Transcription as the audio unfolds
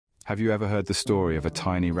Have you ever heard the story of a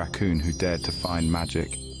tiny raccoon who dared to find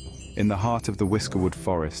magic? In the heart of the Whiskerwood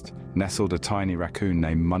Forest nestled a tiny raccoon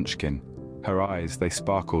named Munchkin. Her eyes, they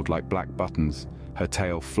sparkled like black buttons, her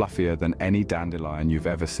tail fluffier than any dandelion you've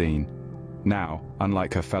ever seen. Now,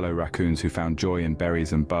 unlike her fellow raccoons who found joy in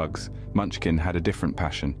berries and bugs, Munchkin had a different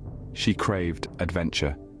passion. She craved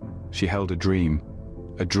adventure. She held a dream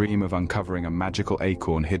of uncovering a magical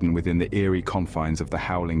acorn hidden within the eerie confines of the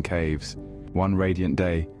howling caves. One radiant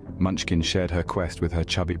day, Munchkin shared her quest with her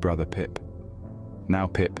chubby brother Pip. Now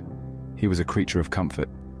Pip, he was a creature of comfort.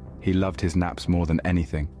 He loved his naps more than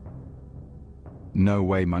anything. "No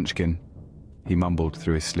way, Munchkin," he mumbled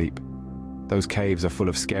through his sleep. "Those caves are full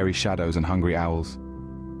of scary shadows and hungry owls."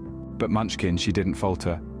 But Munchkin, she didn't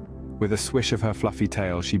falter. With a swish of her fluffy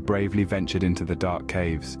tail, she bravely ventured into the dark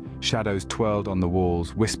caves. Shadows twirled on the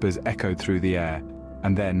walls, whispers echoed through the air.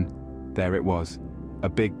 And then, there it was, a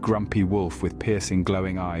big grumpy wolf with piercing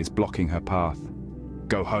glowing eyes blocking her path.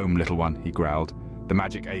 "Go home, little one," he growled. "The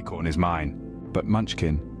magic acorn is mine." But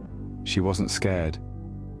Munchkin, she wasn't scared.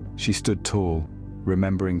 She stood tall,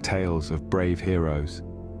 remembering tales of brave heroes.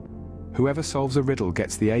 "Whoever solves a riddle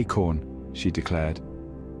gets the acorn," she declared.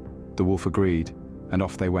 The wolf agreed, and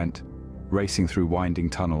off they went, racing through winding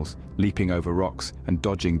tunnels, leaping over rocks and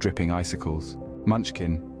dodging dripping icicles.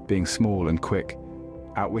 Munchkin, being small and quick,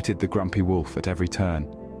 outwitted the grumpy wolf at every turn.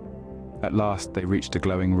 At last they reached a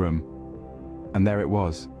glowing room, and there it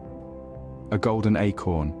was, a golden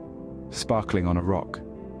acorn, sparkling on a rock.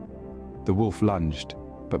 The wolf lunged,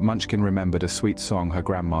 but Munchkin remembered a sweet song her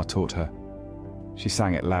grandma taught her. She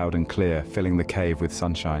sang it loud and clear, filling the cave with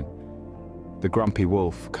sunshine. The grumpy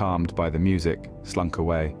wolf, calmed by the music, slunk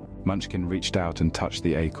away. Munchkin reached out and touched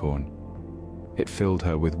the acorn. It filled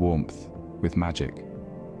her with warmth, with magic.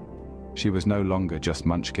 She was no longer just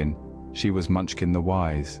Munchkin, she was Munchkin the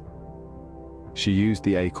Wise. She used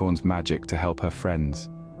the acorn's magic to help her friends,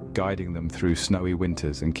 guiding them through snowy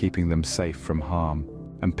winters and keeping them safe from harm.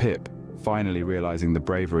 And Pip, finally realizing the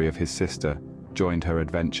bravery of his sister, joined her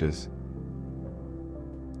adventures.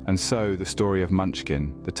 And so the story of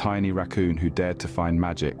Munchkin, the tiny raccoon who dared to find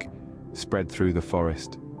magic, spread through the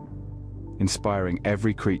forest, inspiring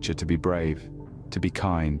every creature to be brave, to be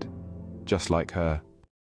kind, just like her.